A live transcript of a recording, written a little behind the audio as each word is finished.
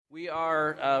We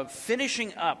are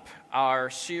finishing up our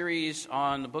series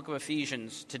on the book of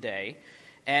Ephesians today,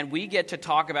 and we get to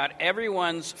talk about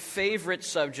everyone's favorite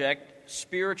subject,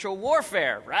 spiritual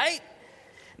warfare, right?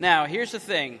 Now, here's the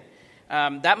thing.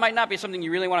 That might not be something you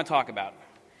really want to talk about,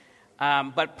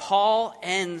 but Paul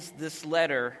ends this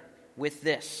letter with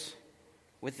this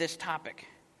topic,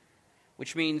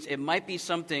 which means it might be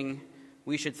something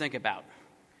we should think about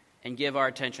and give our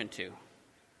attention to.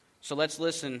 So let's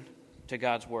listen to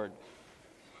God's word.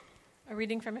 A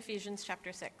reading from Ephesians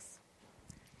chapter 6.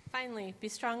 Finally, be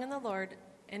strong in the Lord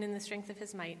and in the strength of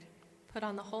his might. Put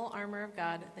on the whole armor of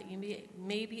God, that you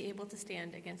may be able to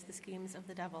stand against the schemes of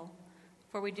the devil.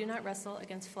 For we do not wrestle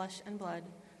against flesh and blood,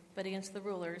 but against the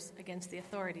rulers, against the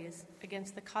authorities,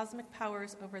 against the cosmic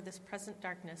powers over this present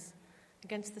darkness,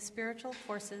 against the spiritual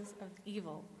forces of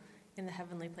evil in the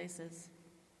heavenly places.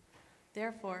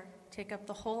 Therefore, take up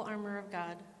the whole armor of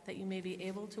God, that you may be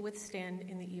able to withstand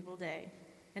in the evil day,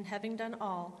 and having done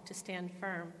all, to stand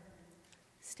firm.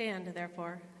 Stand,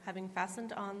 therefore, having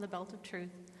fastened on the belt of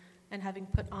truth, and having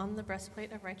put on the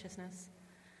breastplate of righteousness,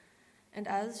 and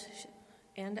as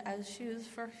shoes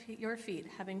for your feet,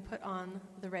 having put on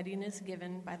the readiness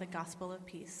given by the gospel of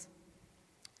peace.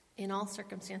 In all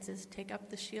circumstances, take up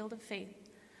the shield of faith,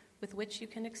 with which you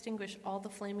can extinguish all the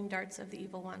flaming darts of the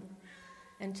evil one.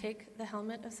 And take the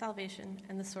helmet of salvation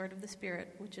and the sword of the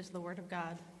Spirit, which is the word of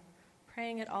God,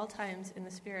 praying at all times in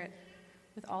the Spirit,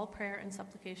 with all prayer and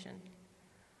supplication.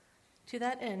 To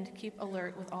that end, keep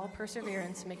alert with all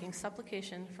perseverance, making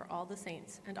supplication for all the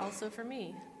saints, and also for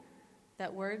me,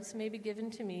 that words may be given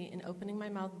to me in opening my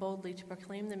mouth boldly to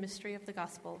proclaim the mystery of the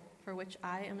gospel, for which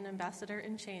I am an ambassador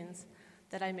in chains,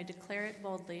 that I may declare it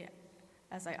boldly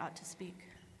as I ought to speak.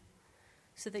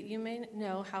 So that you may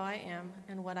know how I am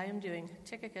and what I am doing,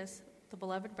 Tychicus, the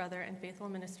beloved brother and faithful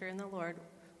minister in the Lord,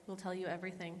 will tell you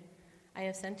everything. I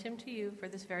have sent him to you for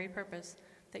this very purpose,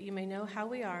 that you may know how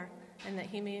we are, and that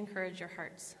he may encourage your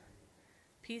hearts.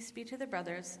 Peace be to the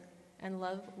brothers, and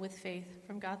love with faith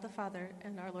from God the Father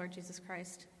and our Lord Jesus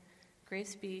Christ.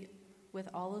 Grace be with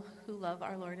all who love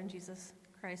our Lord and Jesus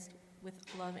Christ with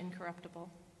love incorruptible.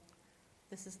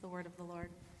 This is the word of the Lord.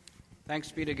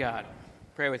 Thanks be to God.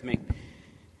 Pray with me.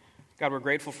 God, we're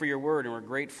grateful for your word, and we're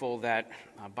grateful that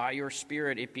by your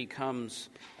Spirit it becomes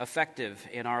effective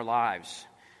in our lives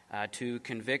to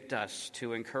convict us,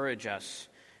 to encourage us,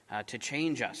 to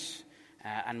change us.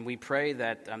 And we pray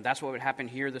that that's what would happen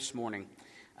here this morning,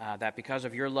 that because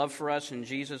of your love for us in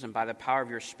Jesus and by the power of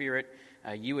your Spirit,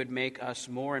 you would make us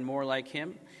more and more like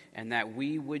him, and that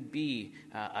we would be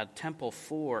a temple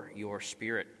for your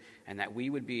Spirit, and that we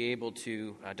would be able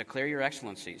to declare your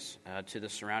excellencies to the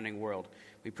surrounding world.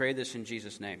 We pray this in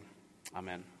Jesus' name.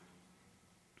 Amen.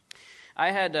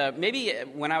 I had, maybe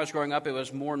when I was growing up, it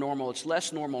was more normal. It's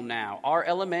less normal now. Our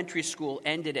elementary school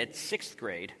ended at 6th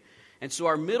grade, and so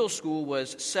our middle school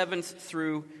was 7th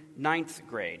through 9th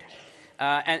grade.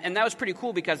 And that was pretty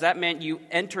cool because that meant you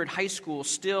entered high school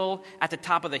still at the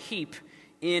top of the heap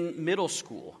in middle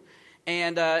school.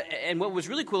 And what was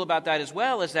really cool about that as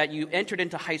well is that you entered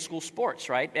into high school sports,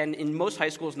 right? And in most high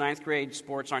schools, 9th grade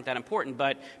sports aren't that important,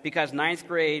 but because 9th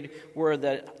grade were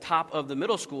the top of the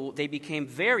middle school, they became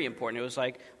very important. It was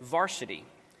like varsity.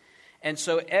 And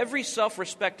so every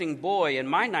self-respecting boy in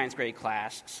my 9th grade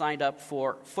class signed up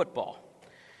for football.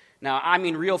 Now, I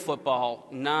mean real football,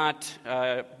 not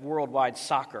worldwide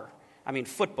soccer. I mean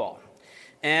football.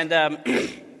 And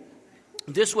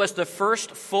this was the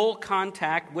first full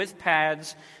contact with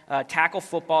pads tackle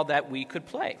football that we could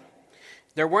play.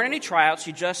 There weren't any tryouts,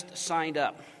 you just signed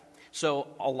up. So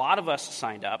a lot of us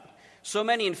signed up. So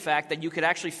many, in fact, that you could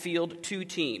actually field two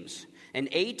teams. An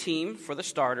A team for the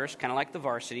starters, kind of like the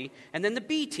varsity, and then the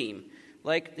B team,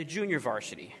 like the junior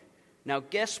varsity. Now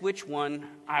guess which one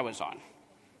I was on.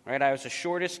 Right? I was the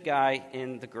shortest guy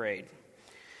in the grade.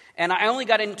 And I only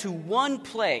got into one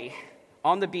play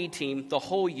on the B team the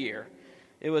whole year.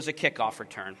 It was a kickoff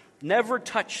return. Never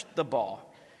touched the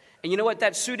ball. And you know what?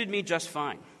 That suited me just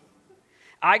fine.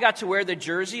 I got to wear the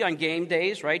jersey on game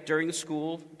days, right, during the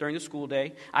school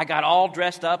day. I got all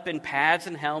dressed up in pads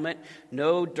and helmet.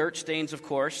 No dirt stains, of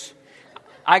course.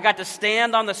 I got to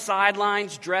stand on the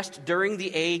sidelines dressed during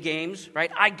the A games,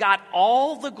 right? I got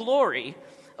all the glory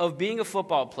of being a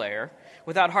football player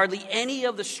without hardly any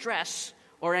of the stress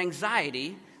or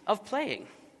anxiety of playing.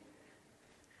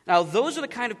 Now, those are the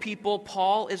kind of people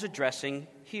Paul is addressing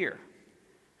here.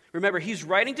 Remember, he's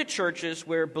writing to churches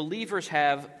where believers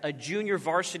have a junior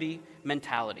varsity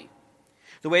mentality.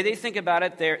 The way they think about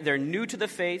it, they're new to the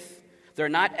faith, they're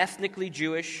not ethnically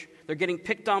Jewish, they're getting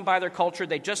picked on by their culture,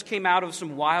 they just came out of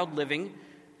some wild living.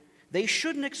 They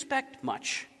shouldn't expect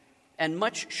much and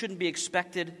much shouldn't be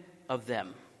expected of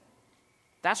them.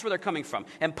 That's where they're coming from.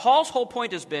 And Paul's whole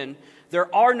point has been,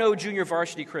 there are no junior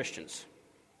varsity Christians.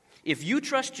 If you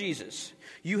trust Jesus,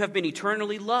 you have been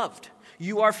eternally loved.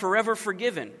 You are forever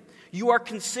forgiven. You are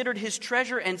considered his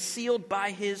treasure and sealed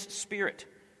by his Spirit.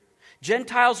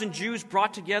 Gentiles and Jews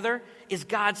brought together is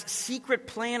God's secret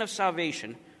plan of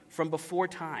salvation from before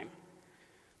time.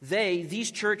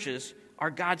 These churches, are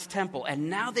God's temple,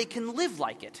 and now they can live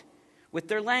like it with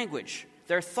their language,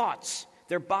 their thoughts,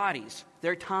 their bodies,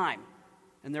 their time,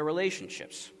 and their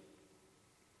relationships.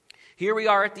 Here we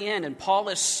are at the end, and Paul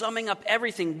is summing up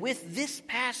everything with this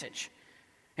passage.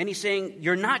 And he's saying,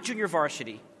 you're not junior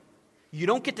varsity. You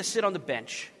don't get to sit on the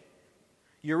bench.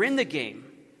 You're in the game,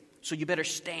 so you better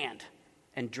stand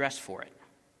and dress for it.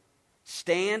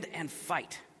 Stand and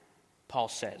fight, Paul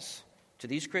says, to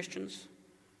these Christians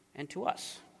and to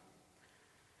us.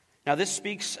 Now, this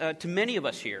speaks to many of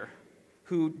us here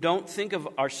who don't think of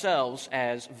ourselves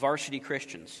as varsity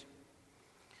Christians,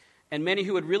 and many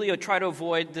who would really try to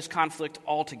avoid this conflict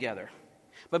altogether.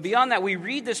 But beyond that, we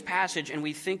read this passage and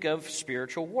we think of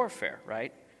spiritual warfare,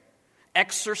 right?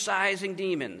 Exorcising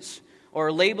demons,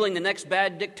 or labeling the next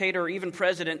bad dictator or even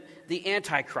president the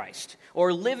Antichrist,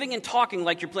 or living and talking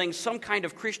like you're playing some kind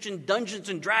of Christian Dungeons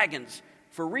and Dragons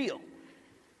for real.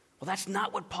 Well, that's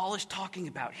not what Paul is talking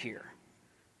about here.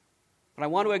 But I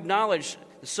want to acknowledge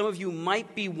that some of you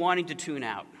might be wanting to tune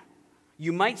out.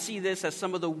 You might see this as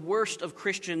some of the worst of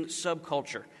Christian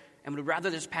subculture and would rather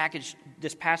this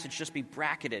passage just be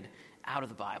bracketed out of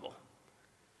the Bible.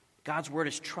 God's word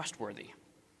is trustworthy,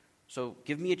 so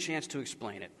give me a chance to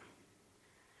explain it.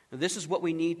 Now, this is what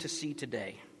we need to see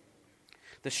today.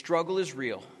 The struggle is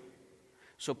real,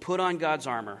 so put on God's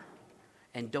armor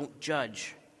and don't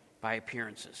judge by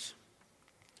appearances.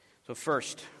 So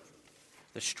first,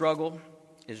 the struggle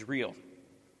is real.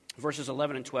 Verses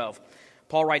 11 and 12.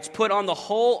 Paul writes, "Put on the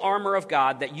whole armor of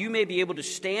God, that you may be able to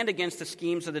stand against the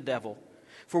schemes of the devil.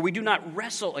 For we do not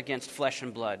wrestle against flesh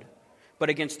and blood, but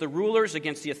against the rulers,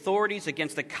 against the authorities,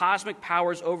 against the cosmic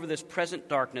powers over this present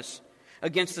darkness,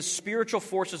 against the spiritual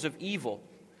forces of evil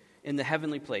in the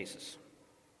heavenly places."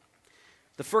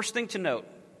 The first thing to note,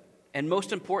 and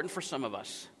most important for some of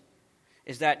us,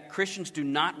 is that Christians do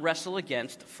not wrestle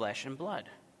against flesh and blood,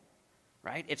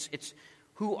 right? It's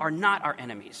who are not our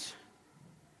enemies.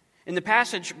 In the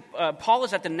passage, Paul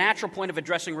is at the natural point of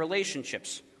addressing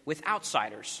relationships with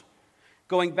outsiders.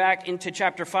 Going back into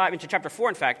chapter 4,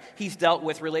 in fact, he's dealt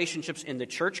with relationships in the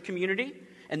church community,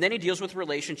 and then he deals with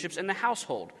relationships in the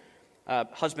household.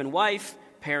 Husband-wife,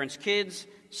 parents-kids,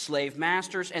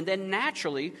 slave-masters, and then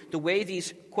naturally, the way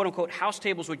these quote-unquote house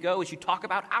tables would go is you talk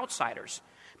about outsiders,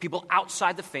 people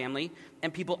outside the family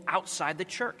and people outside the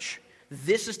church.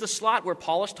 This is the slot where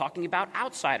Paul is talking about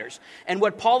outsiders. And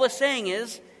what Paul is saying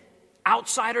is,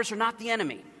 outsiders are not the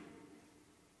enemy.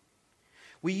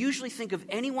 We usually think of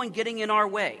anyone getting in our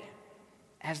way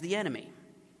as the enemy,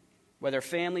 whether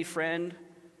family, friend,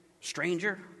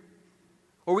 stranger.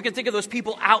 Or we can think of those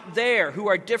people out there who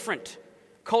are different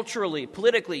culturally,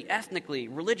 politically, ethnically,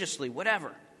 religiously,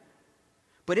 whatever.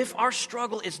 But if our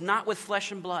struggle is not with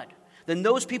flesh and blood, then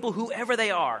those people, whoever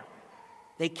they are,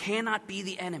 they cannot be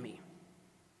the enemy.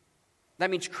 That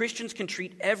means Christians can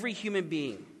treat every human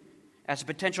being as a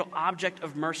potential object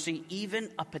of mercy,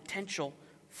 even a potential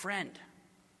friend.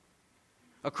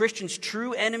 A Christian's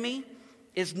true enemy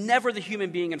is never the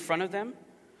human being in front of them,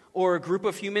 or a group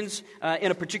of humans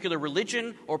in a particular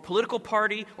religion, or political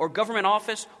party, or government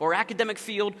office, or academic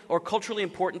field, or culturally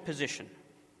important position.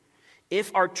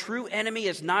 If our true enemy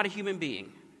is not a human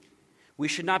being, we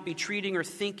should not be treating or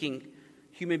thinking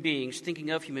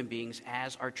of human beings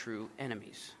as our true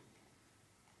enemies.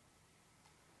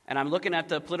 And I'm looking at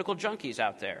the political junkies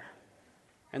out there,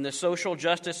 and the social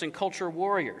justice and culture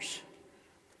warriors,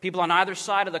 people on either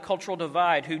side of the cultural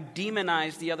divide who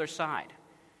demonize the other side,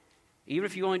 even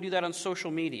if you only do that on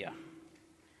social media.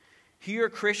 Here,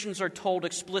 Christians are told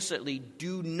explicitly,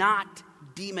 do not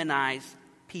demonize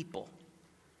people.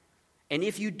 And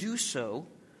if you do so,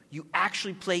 you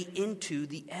actually play into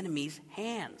the enemy's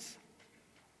hands.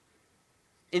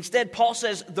 Instead, Paul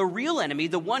says the real enemy,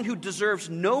 the one who deserves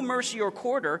no mercy or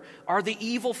quarter, are the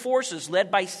evil forces led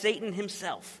by Satan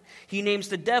himself. He names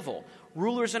the devil,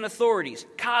 rulers and authorities,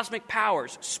 cosmic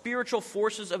powers, spiritual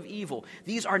forces of evil.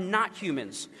 These are not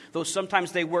humans, though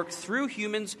sometimes they work through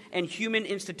humans and human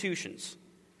institutions.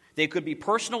 They could be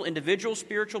personal, individual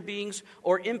spiritual beings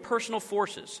or impersonal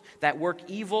forces that work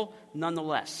evil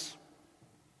nonetheless.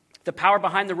 The power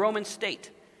behind the Roman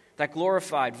state that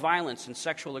glorified violence and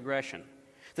sexual aggression.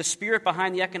 The spirit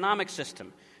behind the economic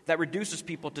system that reduces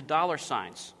people to dollar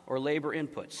signs or labor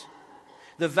inputs.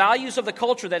 The values of the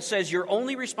culture that says your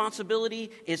only responsibility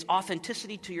is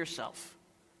authenticity to yourself.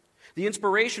 The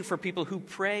inspiration for people who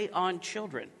prey on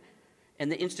children,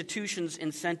 and the institution's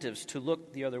incentives to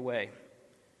look the other way.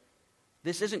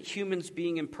 This isn't humans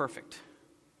being imperfect.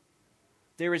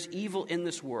 There is evil in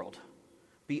this world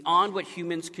beyond what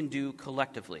humans can do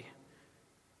collectively.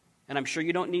 And I'm sure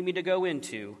you don't need me to go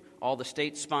into all the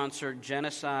state-sponsored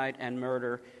genocide and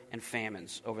murder and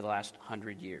famines over the last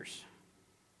 100 years.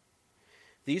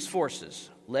 These forces,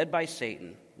 led by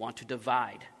Satan, want to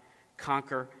divide,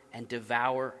 conquer, and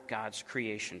devour God's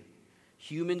creation,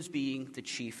 humans being the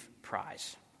chief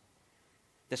prize.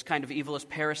 This kind of evil is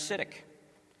parasitic.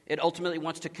 It ultimately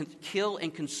wants to kill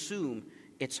and consume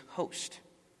its host.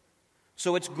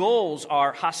 So its goals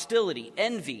are hostility,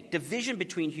 envy, division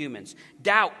between humans,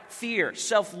 doubt, fear,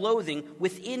 self-loathing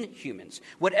within humans.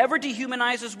 Whatever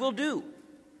dehumanizes will do.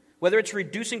 Whether it's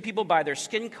reducing people by their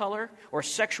skin color or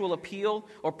sexual appeal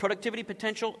or productivity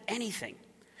potential, anything.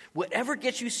 Whatever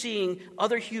gets you seeing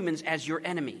other humans as your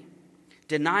enemy,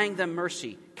 denying them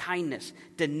mercy, kindness,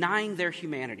 denying their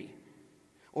humanity,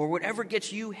 or whatever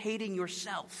gets you hating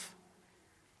yourself,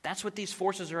 that's what these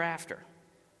forces are after.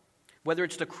 Whether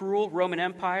it's the cruel Roman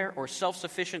Empire or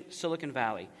self-sufficient Silicon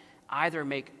Valley, either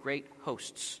make great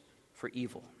hosts for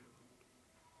evil.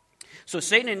 So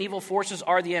Satan and evil forces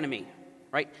are the enemy,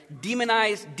 right?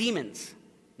 Demonize demons,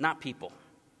 not people.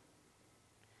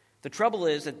 The trouble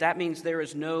is that means there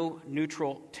is no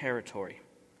neutral territory.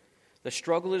 The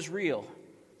struggle is real,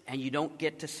 and you don't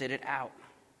get to sit it out.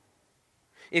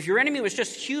 If your enemy was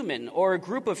just human or a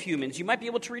group of humans, you might be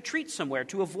able to retreat somewhere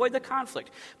to avoid the conflict.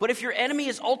 But if your enemy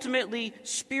is ultimately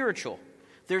spiritual,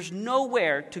 there's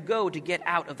nowhere to go to get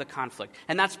out of the conflict.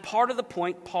 And that's part of the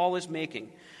point Paul is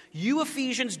making. You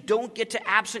Ephesians don't get to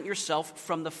absent yourself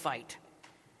from the fight.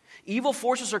 Evil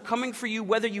forces are coming for you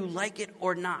whether you like it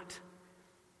or not.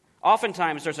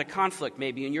 Oftentimes there's a conflict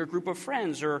maybe in your group of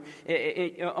friends or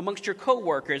amongst your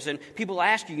coworkers, and people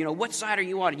ask you, what side are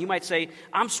you on? And you might say,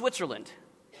 I'm Switzerland.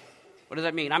 What does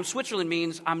that mean? I'm Switzerland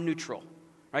means I'm neutral,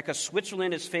 right? Because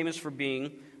Switzerland is famous for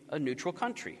being a neutral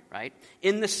country, right?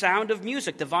 In The Sound of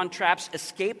Music, the Von Trapps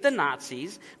escaped the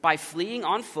Nazis by fleeing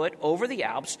on foot over the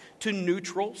Alps to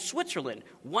neutral Switzerland.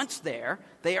 Once there,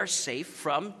 they are safe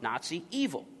from Nazi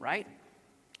evil, right?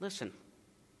 Listen,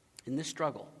 in this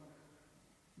struggle,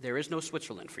 there is no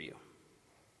Switzerland for you.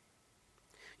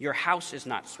 Your house is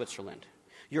not Switzerland.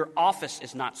 Your office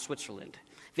is not Switzerland.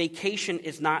 Vacation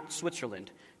is not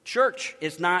Switzerland. Church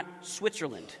is not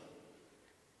Switzerland.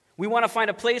 We want to find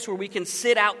a place where we can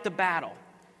sit out the battle.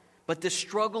 But the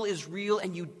struggle is real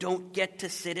and you don't get to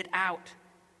sit it out.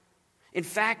 In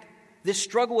fact, this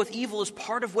struggle with evil is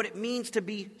part of what it means to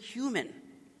be human.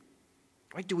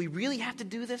 Right? Do we really have to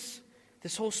do this?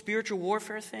 This whole spiritual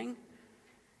warfare thing?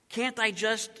 Can't I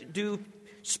just do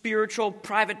spiritual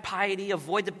private piety,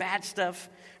 avoid the bad stuff,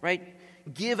 right?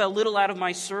 Give a little out of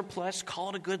my surplus, call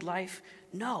it a good life?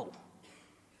 No.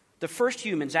 The first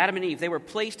humans, Adam and Eve, they were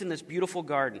placed in this beautiful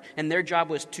garden, and their job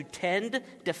was to tend,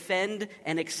 defend,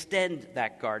 and extend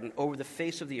that garden over the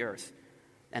face of the earth.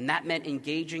 And that meant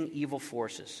engaging evil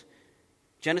forces.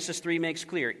 Genesis 3 makes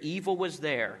clear, evil was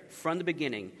there from the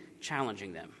beginning,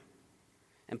 challenging them.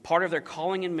 And part of their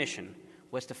calling and mission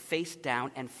was to face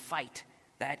down and fight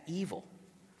that evil.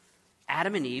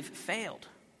 Adam and Eve failed.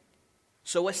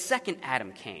 So a second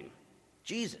Adam came,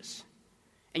 Jesus.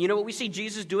 And you know what we see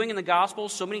Jesus doing in the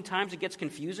Gospels so many times it gets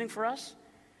confusing for us?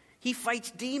 He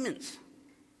fights demons.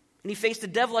 And he faced the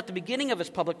devil at the beginning of his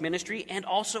public ministry and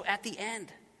also at the end.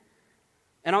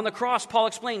 And on the cross, Paul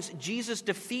explains, Jesus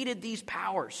defeated these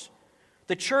powers.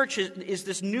 The church is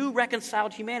this new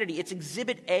reconciled humanity. It's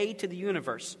exhibit A to the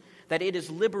universe, that it is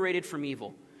liberated from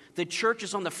evil. The church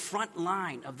is on the front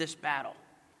line of this battle.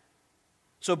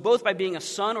 So both by being a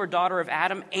son or daughter of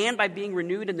Adam and by being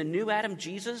renewed in the new Adam,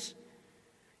 Jesus,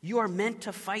 you are meant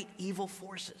to fight evil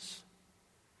forces.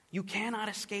 You cannot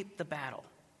escape the battle.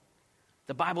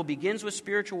 The Bible begins with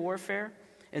spiritual warfare.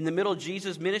 In the middle,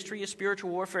 Jesus' ministry is spiritual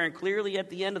warfare, and clearly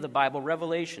at the end of the Bible,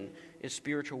 Revelation is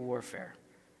spiritual warfare.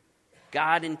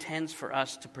 God intends for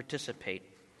us to participate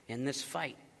in this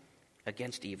fight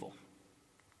against evil.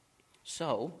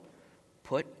 So,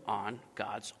 put on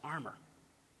God's armor.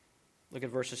 Look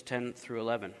at verses 10 through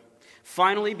 11.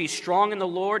 Finally, be strong in the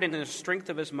Lord and in the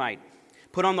strength of his might.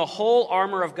 Put on the whole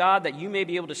armor of God that you may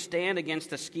be able to stand against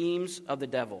the schemes of the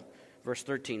devil. Verse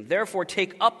 13, therefore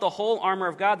take up the whole armor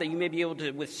of God that you may be able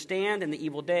to withstand in the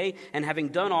evil day, and having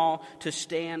done all, to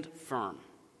stand firm.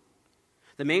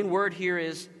 The main word here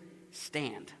is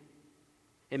stand.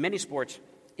 In many sports,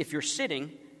 if you're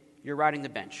sitting, you're riding the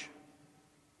bench.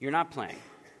 You're not playing.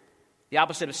 The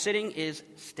opposite of sitting is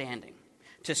standing.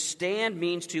 To stand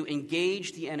means to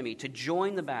engage the enemy, to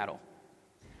join the battle.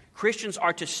 Christians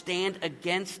are to stand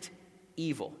against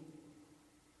evil.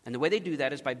 And the way they do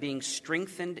that is by being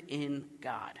strengthened in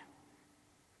God.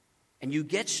 And you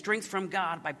get strength from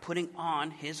God by putting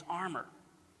on his armor.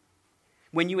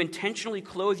 When you intentionally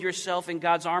clothe yourself in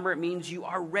God's armor, it means you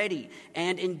are ready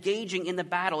and engaging in the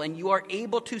battle, and you are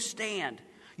able to stand.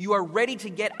 You are ready to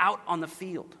get out on the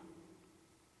field.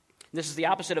 This is the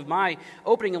opposite of my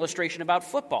opening illustration about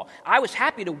football. I was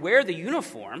happy to wear the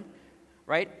uniform,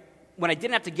 right, when I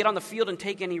didn't have to get on the field and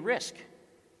take any risk.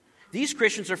 These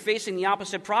Christians are facing the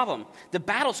opposite problem. The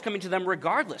battle's coming to them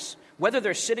regardless, whether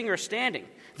they're sitting or standing.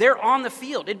 They're on the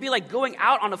field. It'd be like going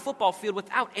out on a football field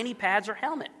without any pads or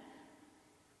helmet.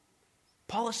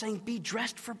 Paul is saying, be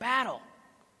dressed for battle.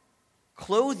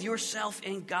 Clothe yourself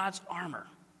in God's armor.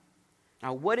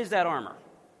 Now, what is that armor?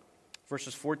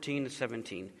 Verses 14 to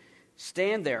 17.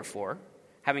 Stand, therefore,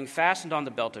 having fastened on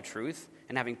the belt of truth,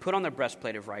 and having put on the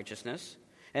breastplate of righteousness,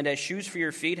 and as shoes for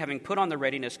your feet, having put on the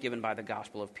readiness given by the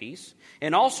gospel of peace.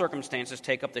 In all circumstances,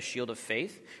 take up the shield of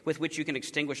faith, with which you can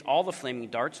extinguish all the flaming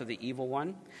darts of the evil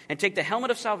one, and take the helmet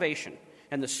of salvation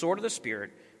and the sword of the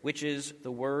Spirit, which is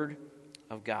the word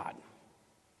of God.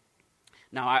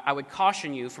 Now, I would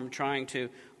caution you from trying to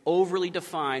overly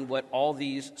define what all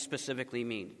these specifically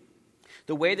mean.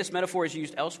 The way this metaphor is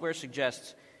used elsewhere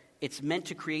suggests it's meant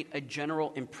to create a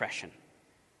general impression.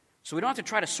 So we don't have to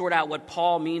try to sort out what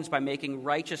Paul means by making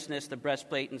righteousness the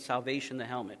breastplate and salvation the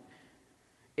helmet.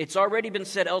 It's already been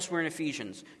said elsewhere in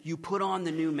Ephesians. You put on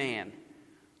the new man.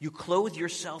 You clothe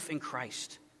yourself in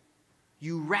Christ.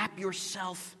 You wrap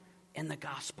yourself in the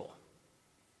gospel.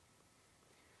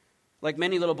 Like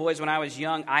many little boys when I was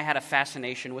young, I had a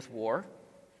fascination with war,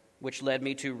 which led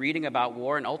me to reading about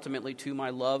war and ultimately to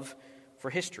my love for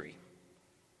history.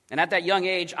 And at that young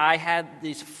age, I had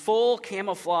these full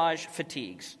camouflage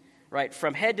fatigues, right,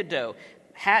 from head to toe,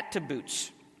 hat to boots.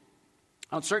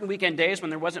 On certain weekend days when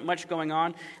there wasn't much going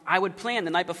on, I would plan the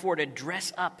night before to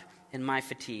dress up in my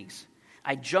fatigues.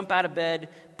 I'd jump out of bed,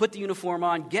 put the uniform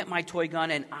on, get my toy gun,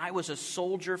 and I was a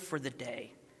soldier for the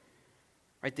day.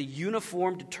 Right, the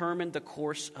uniform determined the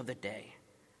course of the day.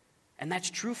 And that's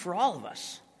true for all of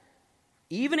us.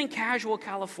 Even in casual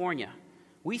California,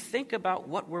 we think about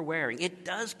what we're wearing. It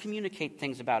does communicate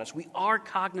things about us. We are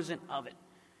cognizant of it.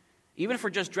 Even if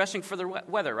we're just dressing for the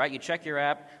weather, right? You check your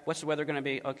app. What's the weather going to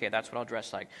be? Okay, that's what I'll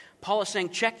dress like. Paul is saying,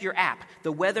 check your app.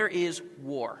 The weather is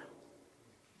war.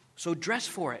 So dress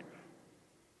for it.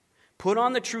 Put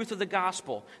on the truth of the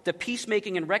gospel, the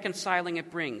peacemaking and reconciling it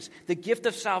brings, the gift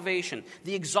of salvation,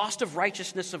 the exhaustive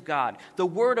righteousness of God, the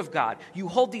word of God. You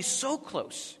hold these so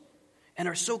close and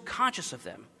are so conscious of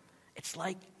them. It's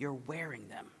like you're wearing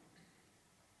them.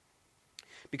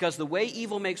 Because the way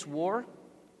evil makes war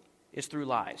is through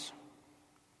lies.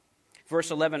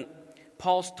 Verse 11,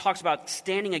 Paul talks about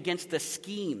standing against the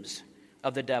schemes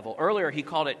of the devil. Earlier, he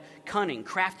called it cunning,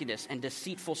 craftiness, and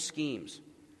deceitful schemes.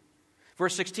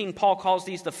 Verse 16, Paul calls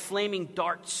these the flaming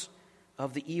darts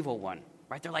of the evil one.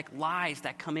 Right? They're like lies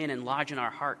that come in and lodge in our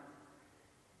heart.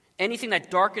 Anything that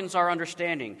darkens our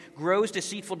understanding, grows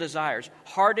deceitful desires,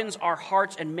 hardens our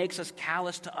hearts, and makes us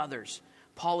callous to others.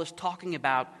 Paul is talking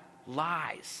about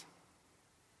lies.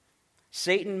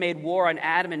 Satan made war on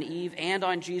Adam and Eve and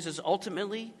on Jesus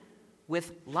ultimately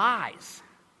with lies.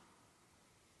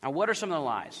 Now, what are some of the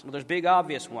lies? Well, there's big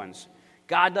obvious ones.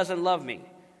 God doesn't love me.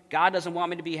 God doesn't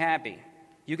want me to be happy.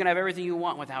 You can have everything you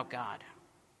want without God.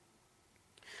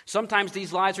 Sometimes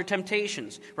these lies are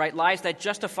temptations, right? Lies that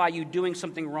justify you doing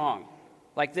something wrong.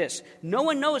 Like this: no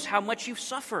one knows how much you've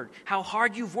suffered, how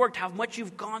hard you've worked, how much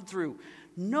you've gone through.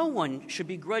 No one should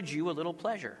begrudge you a little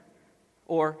pleasure.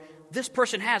 Or, this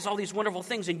person has all these wonderful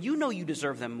things and you know you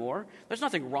deserve them more. There's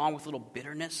nothing wrong with a little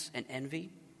bitterness and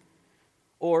envy.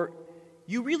 Or,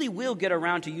 you really will get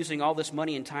around to using all this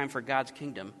money and time for God's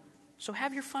kingdom, so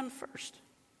have your fun first.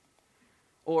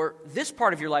 Or, this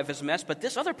part of your life is a mess, but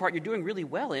this other part you're doing really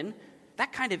well in.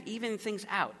 That kind of evens things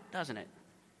out, doesn't it?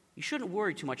 You shouldn't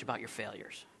worry too much about your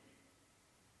failures.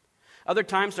 Other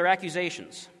times they're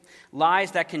accusations,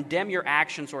 lies that condemn your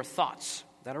actions or thoughts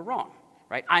that are wrong,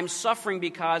 right? I'm suffering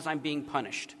because I'm being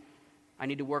punished. I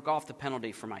need to work off the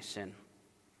penalty for my sin.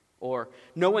 Or,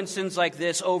 no one sins like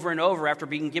this over and over after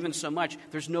being given so much.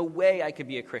 There's no way I could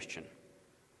be a Christian.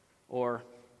 Or,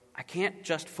 I can't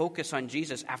just focus on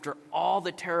Jesus after all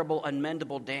the terrible,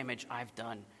 unmendable damage I've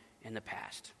done in the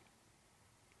past.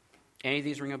 Any of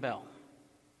these ring a bell?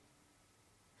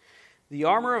 The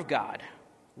armor of God,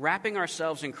 wrapping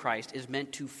ourselves in Christ, is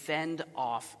meant to fend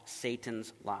off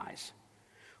Satan's lies.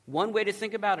 One way to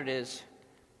think about it is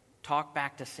talk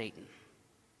back to Satan.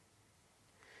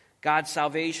 God's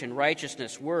salvation,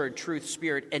 righteousness, word, truth,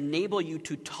 spirit enable you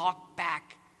to talk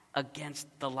back against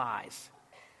the lies.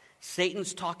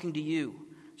 Satan's talking to you,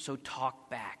 so talk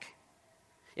back.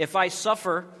 If I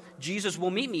suffer, Jesus will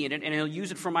meet me in it, and he'll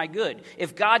use it for my good.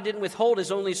 If God didn't withhold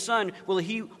his only son, will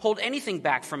he hold anything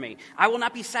back from me? I will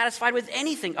not be satisfied with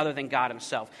anything other than God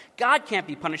himself. God can't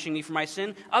be punishing me for my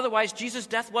sin. Otherwise, Jesus'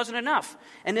 death wasn't enough.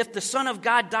 And if the Son of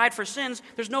God died for sins,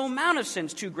 there's no amount of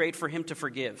sins too great for him to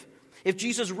forgive. If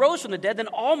Jesus rose from the dead, then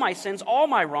all my sins, all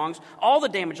my wrongs, all the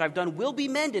damage I've done will be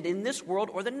mended in this world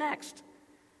or the next.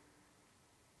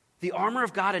 The armor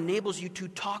of God enables you to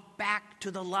talk back to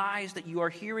the lies that you are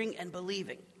hearing and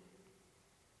believing.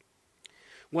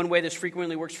 One way this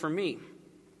frequently works for me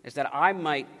is that I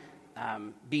might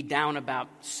be down about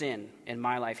sin in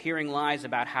my life, hearing lies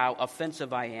about how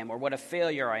offensive I am or what a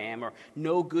failure I am or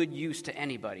no good use to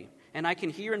anybody. And I can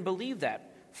hear and believe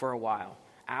that for a while,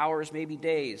 hours, maybe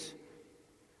days.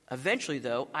 Eventually,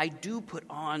 though, I do put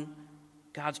on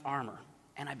God's armor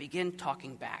and I begin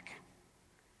talking back.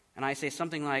 And I say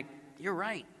something like, "You're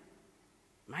right.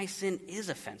 My sin is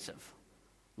offensive,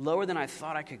 lower than I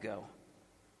thought I could go.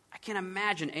 I can't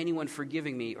imagine anyone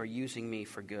forgiving me or using me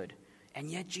for good. And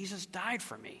yet Jesus died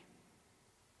for me.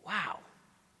 Wow.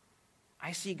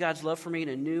 I see God's love for me in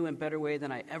a new and better way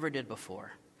than I ever did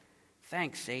before.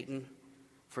 Thanks, Satan,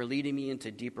 for leading me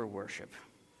into deeper worship."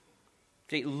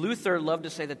 See, Luther loved to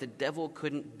say that the devil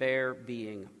couldn't bear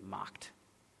being mocked.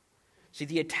 See,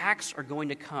 the attacks are going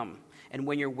to come. And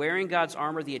when you're wearing God's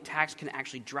armor, the attacks can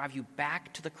actually drive you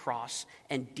back to the cross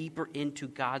and deeper into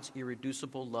God's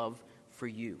irreducible love for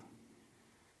you.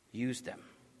 Use them.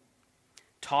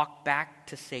 Talk back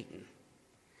to Satan.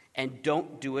 And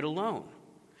don't do it alone.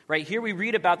 Right here we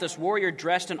read about this warrior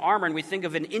dressed in armor, and we think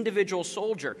of an individual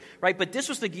soldier. Right? But this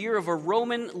was the gear of a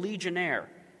Roman legionnaire.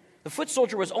 The foot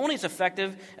soldier was only as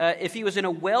effective if he was in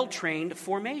a well-trained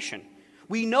formation.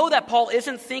 We know that Paul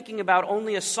isn't thinking about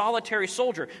only a solitary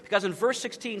soldier, because in verse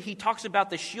 16 he talks about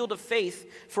the shield of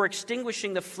faith for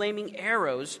extinguishing the flaming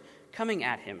arrows coming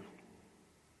at him.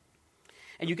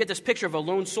 And you get this picture of a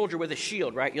lone soldier with a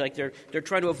shield, right? You're like they're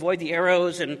trying to avoid the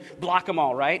arrows and block them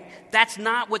all, right? That's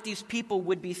not what these people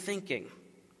would be thinking.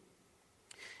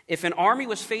 If an army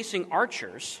was facing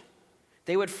archers,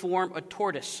 they would form a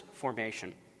tortoise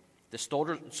formation. The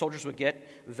soldiers would get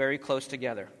very close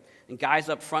together. And guys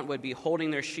up front would be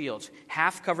holding their shields,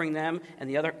 half covering them and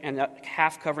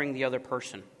half covering the other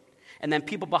person. And then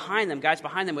people behind them, guys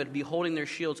behind them, would be holding their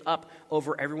shields up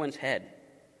over everyone's head,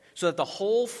 so that the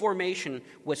whole formation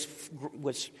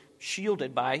was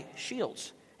shielded by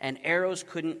shields, and arrows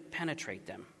couldn't penetrate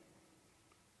them.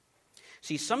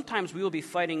 See, sometimes we will be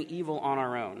fighting evil on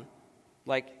our own,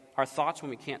 like our thoughts when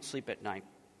we can't sleep at night.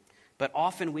 But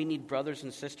often we need brothers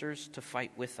and sisters to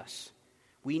fight with us.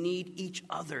 We need each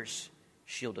other's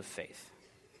shield of faith.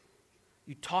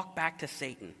 You talk back to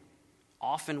Satan,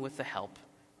 often with the help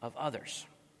of others.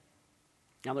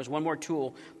 Now, there's one more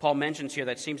tool Paul mentions here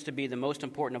that seems to be the most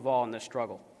important of all in this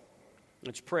struggle.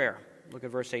 It's prayer. Look at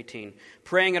verse 18.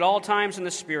 "Praying at all times in the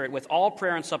Spirit with all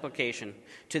prayer and supplication.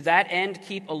 To that end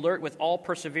keep alert with all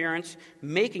perseverance,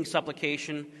 making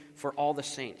supplication for all the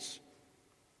saints."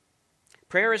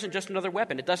 Prayer isn't just another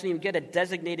weapon. It doesn't even get a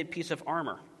designated piece of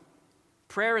armor.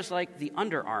 Prayer is like the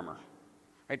under armor.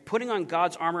 Right? Putting on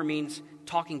God's armor means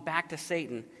talking back to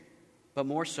Satan, but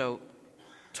more so,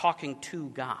 talking to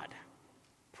God.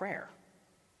 Prayer.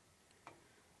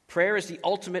 Prayer is the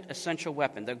ultimate essential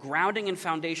weapon, the grounding and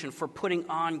foundation for putting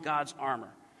on God's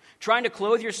armor. Trying to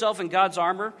clothe yourself in God's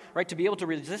armor, right, to be able to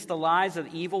resist the lies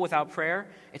of evil without prayer,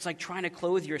 it's like trying to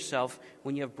clothe yourself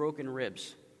when you have broken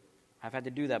ribs. I've had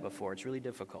to do that before. It's really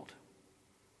difficult.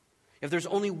 If there's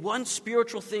only one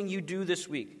spiritual thing you do this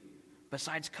week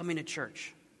besides coming to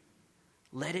church,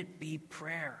 let it be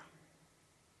prayer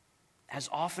as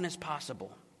often as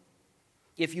possible.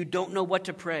 If you don't know what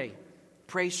to pray,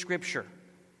 pray Scripture,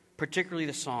 particularly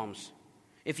the Psalms.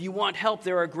 If you want help,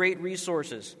 there are great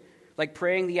resources, like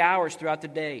praying the hours throughout the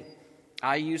day.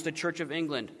 I use the Church of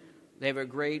England. They have a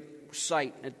great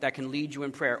site that can lead you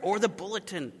in prayer. Or the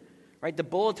bulletin, right? The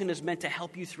bulletin is meant to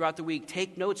help you throughout the week.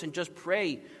 Take notes and just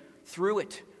pray through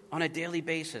it on a daily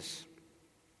basis.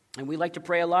 And we like to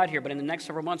pray a lot here, but in the next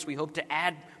several months, we hope to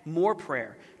add more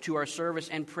prayer to our service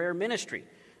and prayer ministry.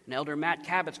 And Elder Matt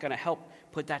Cabot's going to help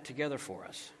put that together for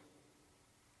us.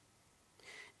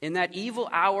 In that evil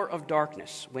hour of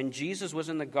darkness, when Jesus was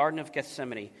in the Garden of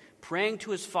Gethsemane, praying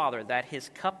to his Father that his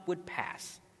cup would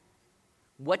pass,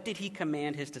 what did he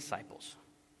command his disciples?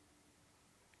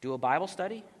 Do a Bible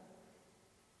study?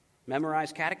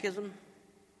 Memorize catechism?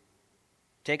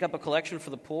 Take up a collection for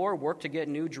the poor? Work to get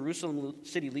new Jerusalem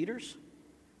city leaders?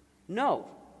 No.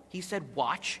 He said,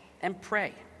 watch and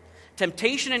pray.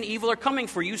 Temptation and evil are coming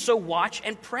for you, so watch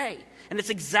and pray. And it's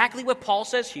exactly what Paul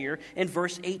says here in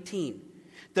verse 18.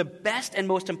 The best and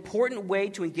most important way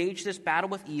to engage this battle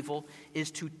with evil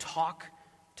is to talk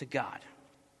to God.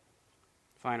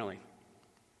 Finally,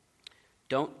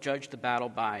 don't judge the battle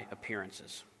by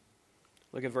appearances.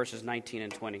 Look at verses 19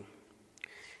 and 20.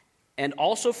 And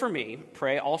also for me,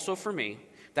 pray also for me,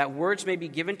 that words may be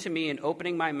given to me in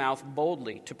opening my mouth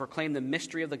boldly to proclaim the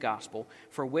mystery of the gospel,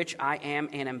 for which I am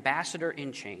an ambassador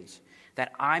in chains,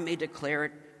 that I may declare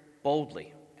it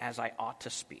boldly as I ought to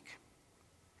speak.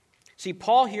 See,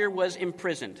 Paul here was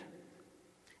imprisoned,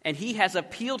 and he has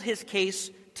appealed his case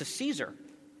to Caesar.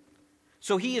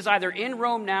 So he is either in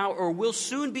Rome now or will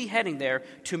soon be heading there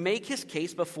to make his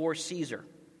case before Caesar.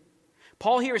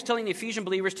 Paul here is telling the Ephesian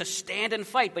believers to stand and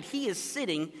fight, but he is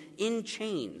sitting in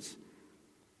chains.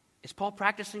 Is Paul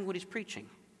practicing what he's preaching?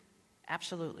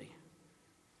 Absolutely.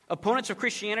 Opponents of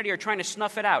Christianity are trying to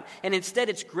snuff it out, and instead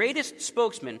its greatest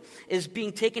spokesman is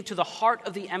being taken to the heart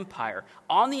of the empire,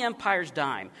 on the empire's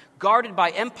dime, guarded by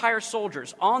empire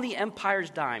soldiers on the empire's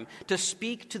dime, to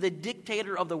speak to the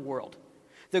dictator of the world.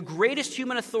 The greatest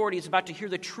human authority is about to hear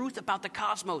the truth about the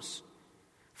cosmos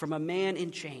from a man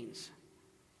in chains.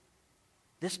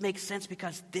 This makes sense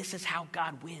because this is how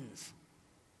God wins.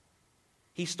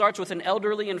 He starts with an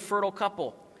elderly and fertile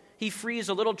couple. He frees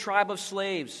a little tribe of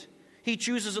slaves. He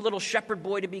chooses a little shepherd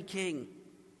boy to be king.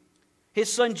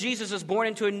 His son Jesus is born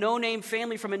into a no-name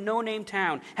family from a no-name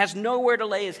town, has nowhere to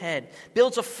lay his head,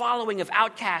 builds a following of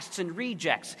outcasts and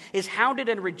rejects, is hounded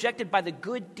and rejected by the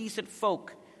good, decent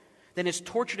folk, then is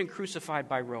tortured and crucified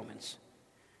by Romans.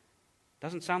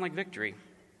 Doesn't sound like victory.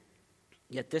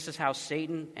 Yet this is how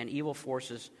Satan and evil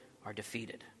forces are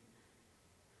defeated.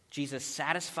 Jesus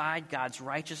satisfied God's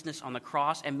righteousness on the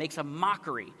cross and makes a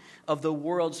mockery of the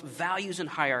world's values and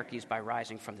hierarchies by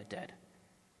rising from the dead.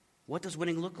 What does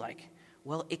winning look like?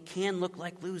 Well, it can look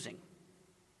like losing.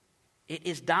 It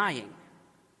is dying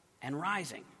and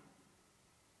rising.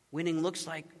 Winning looks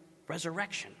like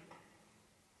resurrection.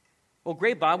 Well,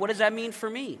 great, Bob, what does that mean for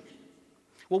me?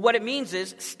 Well, what it means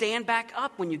is stand back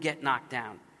up when you get knocked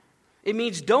down. It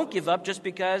means don't give up just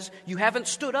because you haven't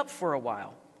stood up for a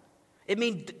while. It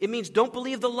means don't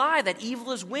believe the lie that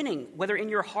evil is winning, whether in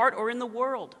your heart or in the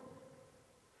world.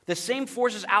 The same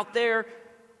forces out there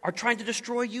are trying to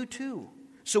destroy you too.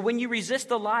 So when you resist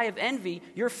the lie of envy,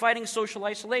 you're fighting social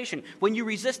isolation. When you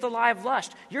resist the lie of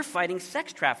lust, you're fighting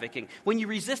sex trafficking. When you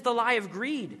resist the lie of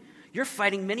greed, you're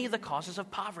fighting many of the causes of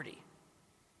poverty.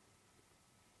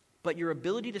 But your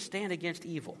ability to stand against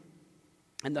evil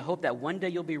and the hope that one day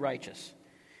you'll be righteous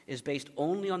is based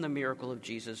only on the miracle of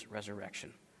Jesus'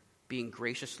 resurrection being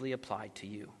graciously applied to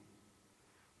you.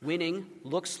 Winning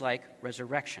looks like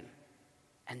resurrection,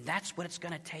 and that's what it's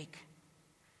going to take.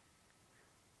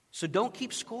 So don't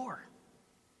keep score.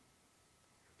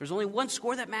 There's only one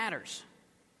score that matters.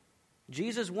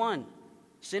 Jesus won.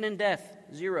 Sin and death,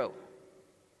 0.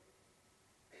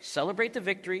 Celebrate the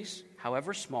victories,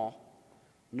 however small.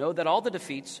 Know that all the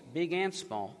defeats, big and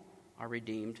small, are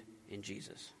redeemed in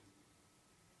Jesus.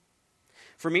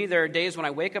 For me, there are days when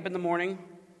I wake up in the morning,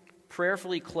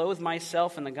 prayerfully clothe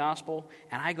myself in the gospel,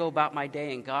 and I go about my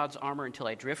day in God's armor until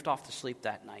I drift off to sleep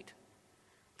that night.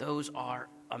 Those are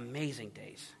amazing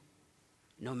days,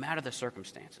 no matter the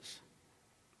circumstances.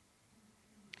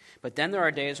 But then there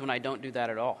are days when I don't do that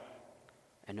at all.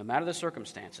 And no matter the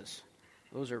circumstances,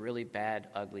 those are really bad,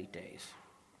 ugly days.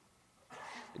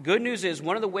 The good news is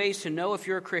one of the ways to know if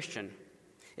you're a Christian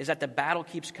is that the battle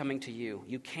keeps coming to you.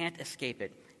 You can't escape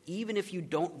it, even if you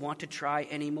don't want to try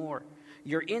anymore.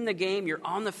 You're in the game, you're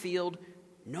on the field,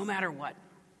 no matter what.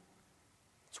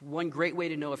 It's one great way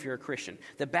to know if you're a Christian.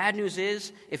 The bad news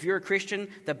is, if you're a Christian,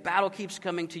 the battle keeps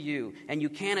coming to you, and you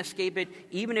can't escape it,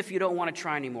 even if you don't want to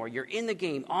try anymore. You're in the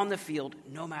game, on the field,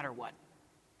 no matter what.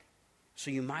 So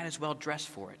you might as well dress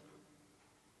for it.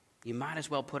 You might as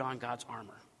well put on God's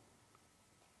armor.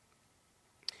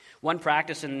 One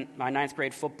practice in my 9th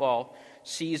grade football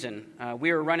season,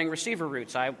 we were running receiver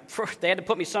routes. They had to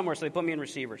put me somewhere, so they put me in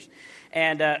receivers.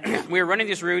 And we were running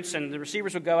these routes, and the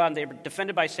receivers would go out, and they were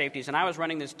defended by safeties, and I was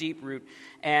running this deep route.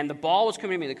 And the ball was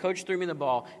coming to me. The coach threw me the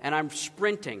ball, and I'm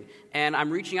sprinting, and I'm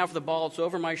reaching out for the ball. It's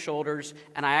over my shoulders,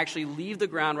 and I actually leave the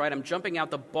ground right. I'm jumping out.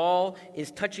 The ball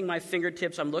is touching my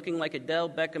fingertips. I'm looking like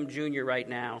Odell Beckham Jr. right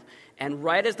now. And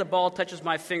right as the ball touches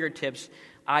my fingertips,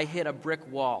 I hit a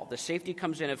brick wall. The safety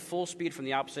comes in at full speed from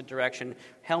the opposite direction,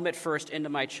 helmet first into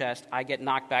my chest. I get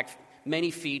knocked back many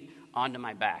feet onto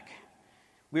my back.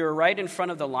 We were right in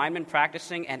front of the linemen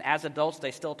practicing, and as adults,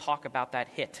 they still talk about that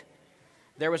hit.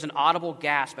 There was an audible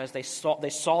gasp as they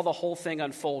saw the whole thing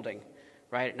unfolding,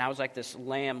 right? And I was like this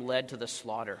lamb led to the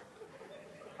slaughter.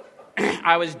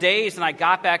 I was dazed, and I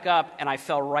got back up, and I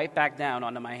fell right back down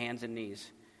onto my hands and knees.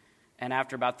 And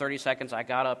after about 30 seconds, I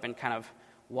got up and kind of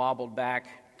wobbled back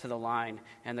to the line.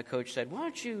 And the coach said, "Why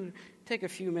don't you take a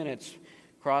few minutes,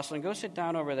 Crossland? Go sit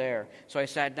down over there." So I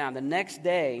sat down. The next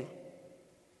day,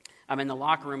 I'm in the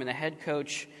locker room, and the head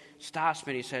coach stops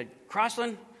me, and he said,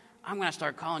 "Crossland, I'm going to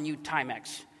start calling you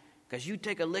Timex, because you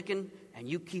take a licking, and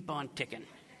you keep on ticking."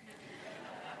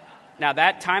 Now,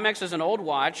 that Timex is an old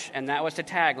watch, and that was the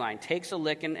tagline: takes a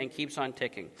licking and keeps on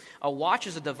ticking. A watch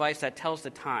is a device that tells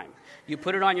the time. You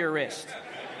put it on your wrist.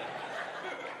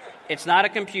 It's not a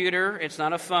computer. It's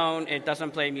not a phone. It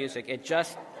doesn't play music. It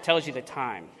just tells you the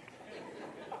time.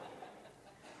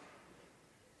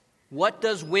 What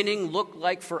does winning look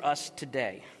like for us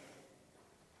today?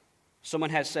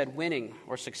 Someone has said winning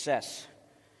or success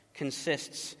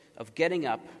consists of getting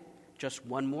up just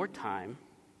one more time,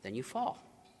 then you fall.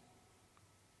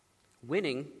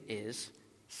 Winning is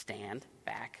stand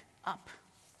back up.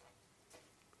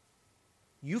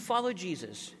 You follow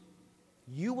Jesus,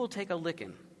 you will take a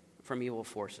licking from evil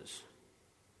forces.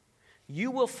 You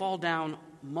will fall down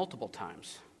multiple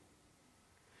times.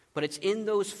 But it's in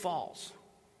those falls,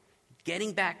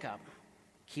 getting back up,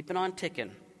 keeping on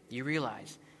ticking, you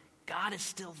realize God is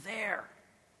still there.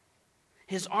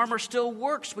 His armor still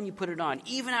works when you put it on,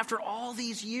 even after all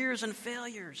these years and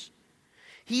failures.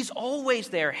 He's always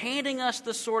there, handing us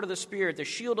the sword of the Spirit, the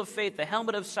shield of faith, the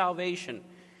helmet of salvation.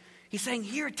 He's saying,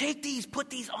 "Here, take these, put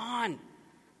these on.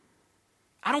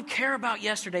 I don't care about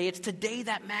yesterday. It's today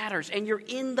that matters. And you're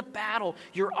in the battle.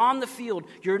 You're on the field.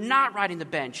 You're not riding the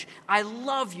bench. I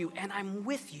love you, and I'm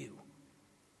with you."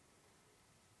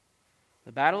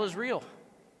 The battle is real.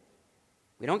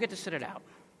 We don't get to sit it out.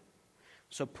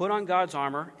 So put on God's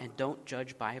armor and don't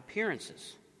judge by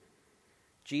appearances.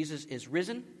 Jesus is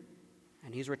risen,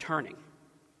 and he's returning.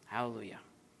 Hallelujah.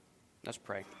 Let's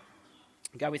pray.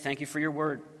 God, we thank you for your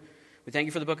word. We thank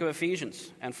you for the book of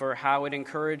Ephesians and for how it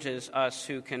encourages us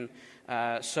who can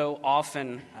so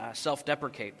often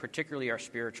self-deprecate, particularly our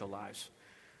spiritual lives.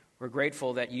 We're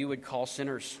grateful that you would call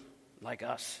sinners like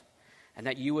us and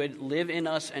that you would live in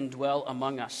us and dwell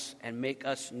among us and make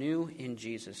us new in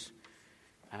Jesus.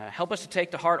 Help us to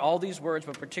take to heart all these words,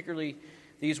 but particularly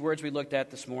these words we looked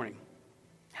at this morning.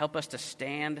 Help us to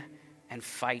stand and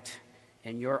fight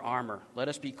in your armor. Let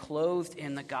us be clothed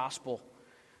in the gospel.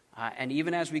 And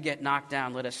even as we get knocked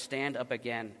down, let us stand up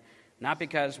again, not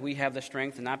because we have the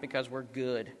strength and not because we're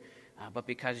good, but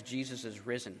because Jesus is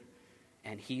risen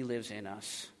and he lives in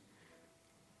us.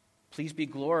 Please be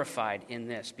glorified in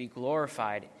this. Be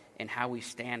glorified in how we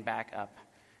stand back up.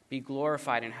 Be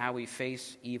glorified in how we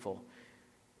face evil.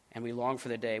 And we long for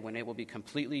the day when it will be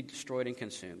completely destroyed and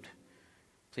consumed.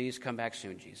 Please come back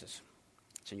soon, Jesus.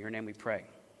 It's in your name we pray.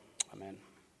 Amen.